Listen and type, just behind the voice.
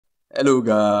Hello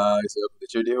guys, welcome to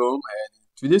Trading Home, and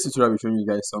today's tutorial will be showing you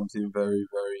guys something very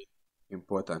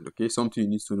important. Okay, something you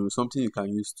need to know, something you can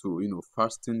use to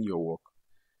fasten your work.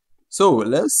 So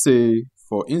let's say,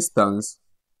 for instance,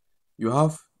 you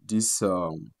have this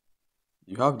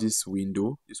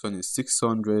window. This one is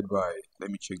 600 by,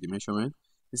 let me check the measurement.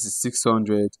 This is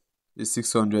 600. This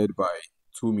 600 by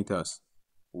 2 meters.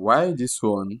 Why this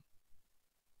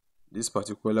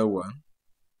particular one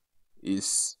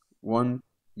is 1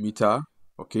 meter,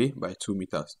 okay, by 2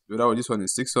 meters. So that one, this one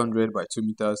is 600 by 2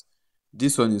 meters.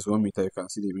 This one is 1 meter. You can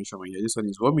see the measurement here. This one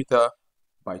is 1 meter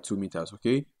by 2 meters.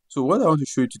 Okay. So what I want to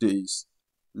show you today is,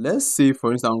 let's say,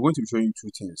 for instance, I'm going to be showing you two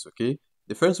things. Okay.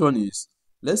 The first one is,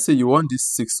 let's say you want this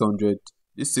 600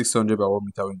 by 1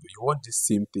 meter window. You want this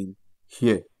same thing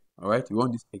here. All right. You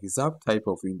want this exact type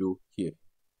of window here.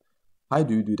 How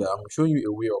do you do that? I'm showing you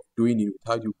a way of doing it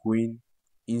without you going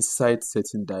inside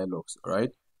certain dialogues, all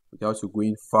right? Without you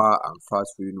going far and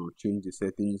fast to change the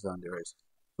settings and the rest.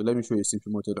 So let me show you a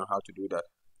simple method on how to do that.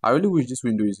 I really wish this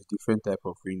window is a different type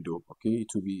of window, okay?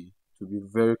 To be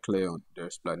very clear on the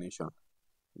explanation.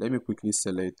 Let me quickly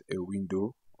select a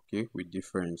window, okay, with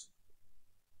difference.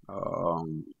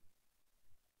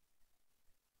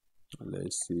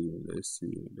 Let's see.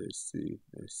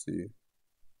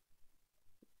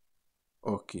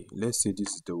 Okay, let's say this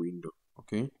is the window.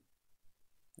 Okay,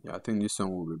 yeah, I think this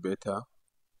one will be better.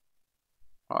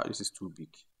 This is too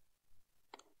big.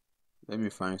 Let me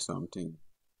find something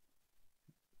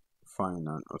fine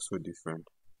and also different.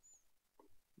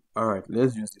 All right,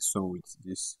 let's use this one with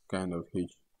this kind of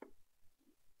edge.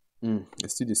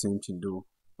 It's still the same thing though.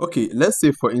 Okay, let's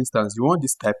say, for instance, you want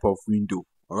this type of window.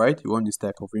 All right, you want this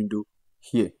type of window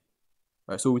here.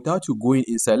 All right, so without you going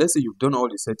inside, let's say you've done all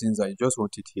the settings and you just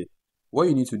want it here. What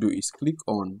you need to do is click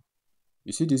on,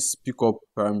 you see this pickup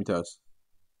parameters.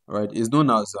 All right, it's known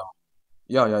as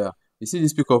yeah. You see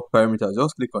this pickup parameters,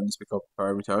 just click on this pickup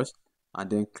parameters and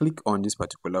then click on this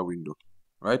particular window.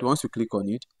 Right, once you click on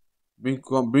it, bring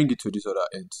it to this other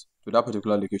end, to that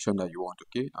particular location that you want.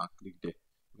 Okay, and click there.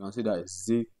 You can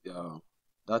see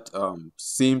that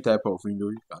same type of window.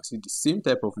 You can see the same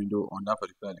type of window on that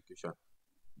particular location.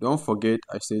 Don't forget,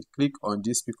 I said click on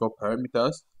this pickup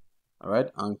parameters. All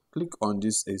right, and click on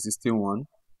this existing one,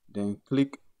 then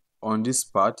click on this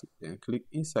part, then click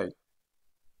inside.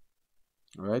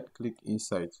 All right, click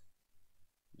inside.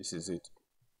 This is it.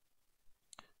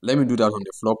 Let me do that on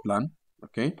the floor plan.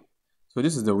 Okay, so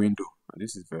this is the window, and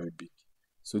this is very big.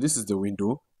 So this is the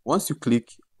window. Once you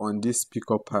click on this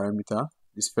pickup parameter,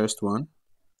 this first one,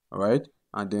 all right,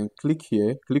 and then click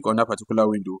here, click on that particular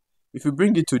window. If you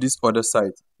bring it to this other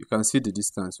side, you can see the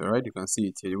distance. All right, you can see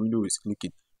it here. The window is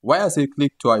clicking. Why I say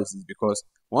click twice is because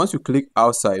once you click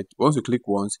outside, once you click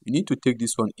once, you need to take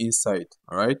this one inside.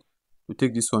 All right, to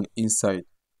take this one inside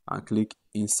and click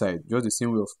inside, just the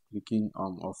same way of clicking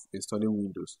of installing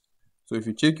Windows. So if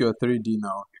you check your 3D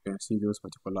now, you can see those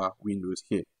particular windows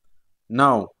here.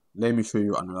 Now let me show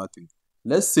you another thing.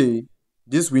 Let's say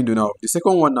this window now, the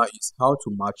second one now is how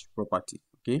to match property.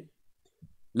 Okay,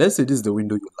 let's say this is the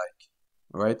window you like,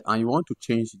 all right, and you want to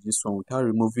change this one without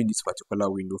removing this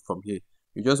particular window from here.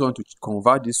 You just want to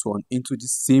convert this one into the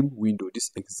same window,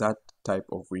 this exact type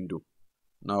of window.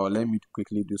 Now let me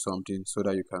quickly do something so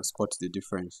that you can spot the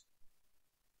difference.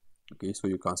 Okay, so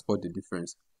you can spot the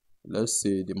difference. Let's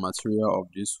say the material of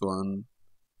this one,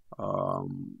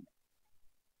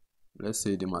 let's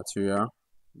say the material,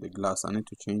 the glass, I need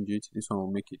to change it. This one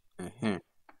will make it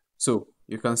so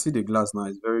you can see the glass now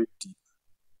is very deep.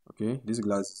 Okay, this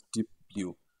glass is deep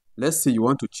blue. Let's say you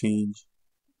want to change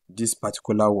this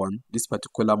particular one, this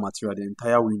particular material, the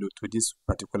entire window, to this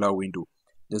particular window.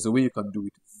 There's a way you can do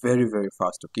it very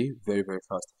fast. Okay, very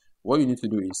fast. What you need to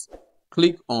do is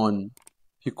click on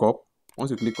pickup.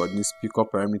 Once you click on this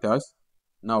pickup parameters,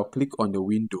 now click on the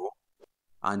window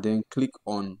and then click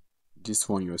on this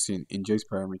one you're seeing, inject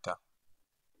parameter,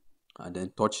 and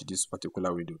then touch this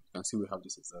particular window. You can see we have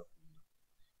this exact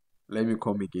window. Let me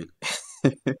come again.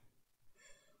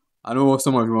 I know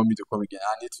some of you want me to come again.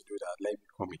 I need to do that. Let me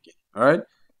come again. All right,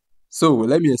 so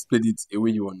let me explain it a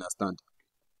way you understand.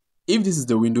 If this is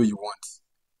the window you want,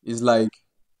 it's like,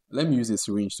 let me use a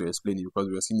syringe to explain it because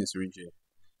we are seeing a syringe here.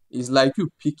 It's like you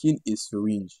picking a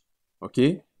syringe.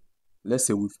 Okay, let's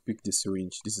say we've picked the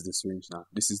syringe. This is the syringe now.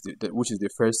 This is which is the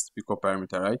first pickup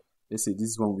parameter, right? Let's say this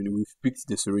is one we've picked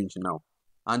the syringe now,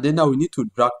 and then now we need to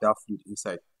drag that fluid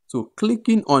inside. So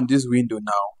clicking on this window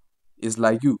now is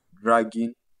like you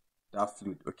dragging that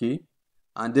fluid. Okay,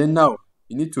 and then now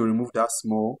you need to remove that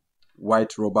small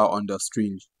white rubber on the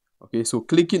syringe. Okay, so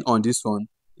clicking on this one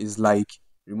is like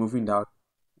removing that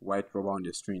white rubber on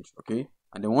the syringe. Okay,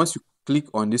 and then once you click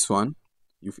on this one,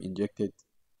 you've injected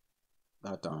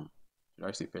that should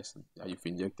I say person that you've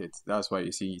injected. That's why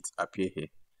you see it appear here.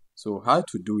 So how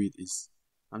to do it is,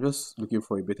 I'm just looking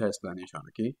for a better explanation.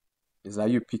 Okay, it's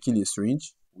like you picking a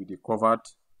syringe with a covered,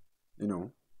 you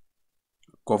know,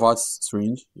 covered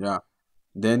syringe. Yeah.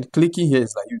 Then clicking here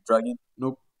is like you dragging.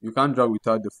 Nope, you can't drag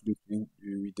without the fluid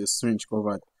with the syringe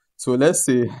covered. So let's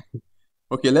say,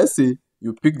 okay, let's say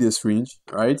you pick the syringe,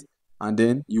 right? And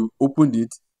then you opened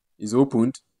it, is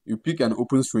opened. You pick an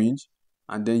open syringe,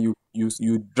 and then you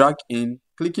drag in.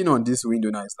 Clicking on this window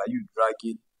now, it's like you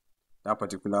dragging that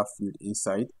particular fluid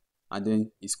inside, and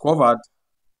then it's covered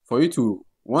for you to,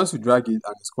 once you drag it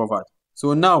and it's covered.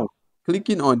 So now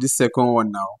clicking on this second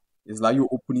one now is like you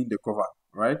opening the cover,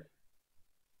 right?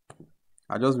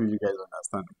 I just wish you guys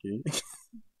understand, okay?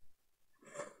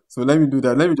 So let me do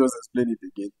that. Let me just explain it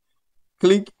again.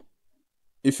 Click,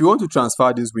 if you want to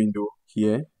transfer this window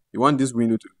here, you want this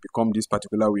window to become this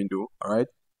particular window, all right?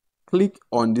 Click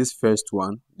on this first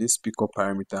one, this pick up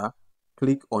parameter,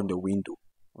 click on the window,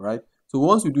 all right? So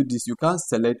once you do this, you can't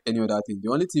select any other thing. The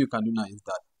only thing you can do now is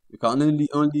that you can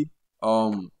only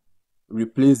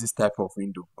replace this type of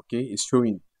window, okay? It's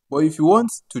showing. But if you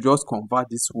want to just convert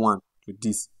this one to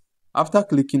this, after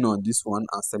clicking on this one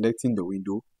and selecting the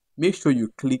window, make sure you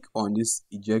click on this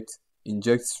inject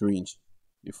syringe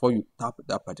before you tap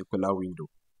that particular window.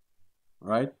 All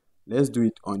right, let's do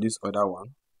it on this other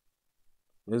one.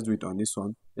 Let's do it on this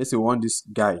one. Let's say we want this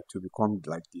guy to become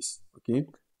like this. Okay,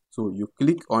 so you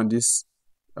click on this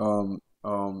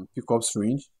pickup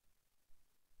syringe,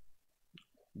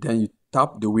 then you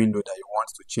tap the window that you want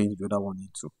to change the other one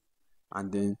into,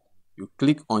 and then you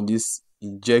click on this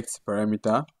inject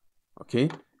parameter, okay,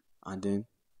 and then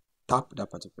tap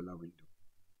that particular window.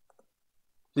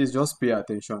 Please just pay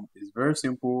attention. It's very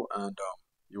simple, and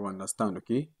you understand,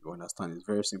 okay? You understand. It's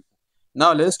very simple.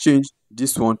 Now let's change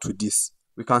this one to this.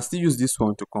 We can still use this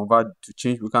one to convert, to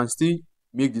change. We can still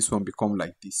make this one become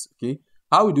like this, okay?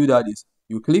 How we do that is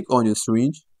you click on your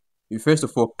syringe. You first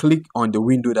of all click on the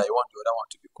window that you want the other one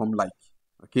to become like,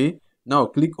 okay? Now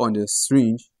click on the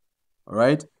syringe, all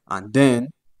right? And then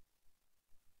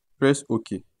press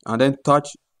OK, and then tap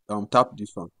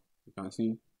this one. You can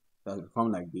see that it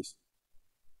become like this.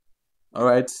 All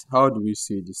right, how do we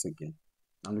see this again?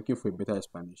 I'm looking for a better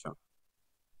explanation.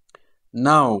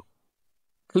 Now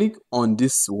click on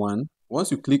this one. Once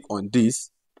you click on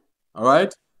this, all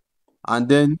right, and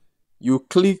then you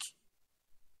click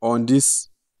on this.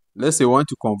 Let's say you want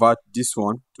to convert this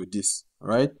one to this, all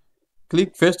right?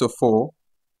 Click, first of all,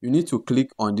 you need to click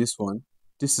on this one.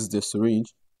 This is the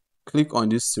syringe. Click on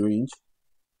this syringe.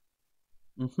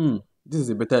 This is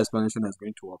a better explanation that's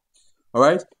going to work. All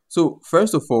right, so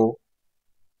first of all,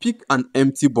 pick an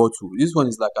empty bottle. This one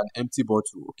is like an empty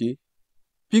bottle, okay?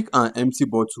 Pick an empty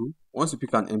bottle. Once you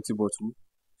pick an empty bottle,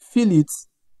 fill it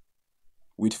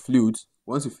with fluid.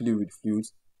 Once you fill it with fluid,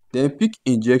 then pick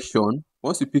injection.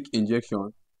 Once you pick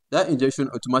injection, that injection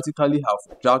automatically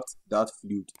have dragged that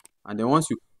fluid. And then once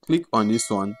you click on this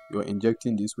one, you're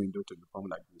injecting this window to become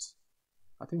like this.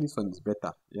 I think this one is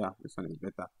better. Yeah, this one is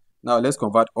better. Now let's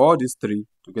convert all these three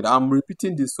together. I'm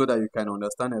repeating this so that you can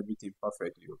understand everything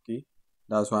perfectly, okay?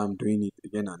 That's why I'm doing it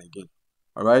again and again.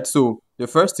 All right, so the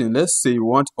first thing, let's say you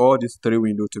want all these three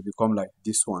windows to become like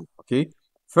this one, okay?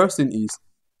 First thing is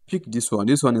pick this one.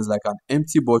 This one is like an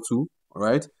empty bottle, all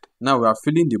right? Now we are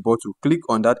filling the bottle. Click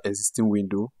on that existing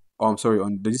window. Oh, I'm sorry,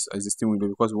 on this existing window,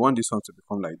 because we want this one to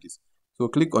become like this. So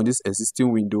click on this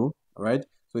existing window, all right?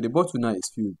 So the bottle now is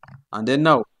filled. And then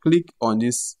now click on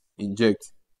this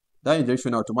inject. That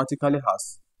injection automatically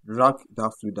has dragged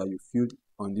that fluid that you filled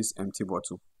on this empty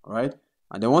bottle, all right?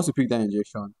 And then once you pick that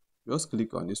injection, just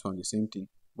click on this one, the same thing.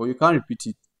 But you can't repeat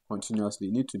it continuously.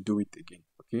 You need to do it again,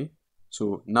 okay?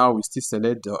 So now we still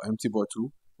select the empty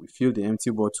bottle. We fill the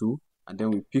empty bottle, and then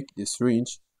we pick the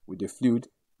syringe with the fluid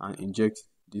and inject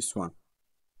this one.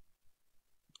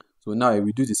 So now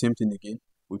we do the same thing again.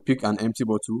 We pick an empty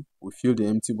bottle. We fill the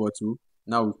empty bottle.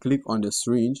 Now we click on the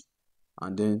syringe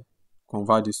and then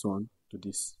convert this one to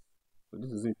this. So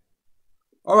this is it.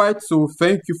 All right, so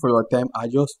thank you for your time. I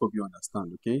just hope you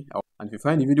understand, okay? And if you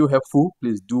find the video helpful,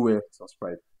 please do well to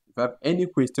subscribe. If you have any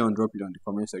question, drop it on the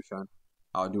comment section.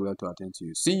 I'll do well to attend to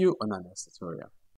you. See you on our next tutorial.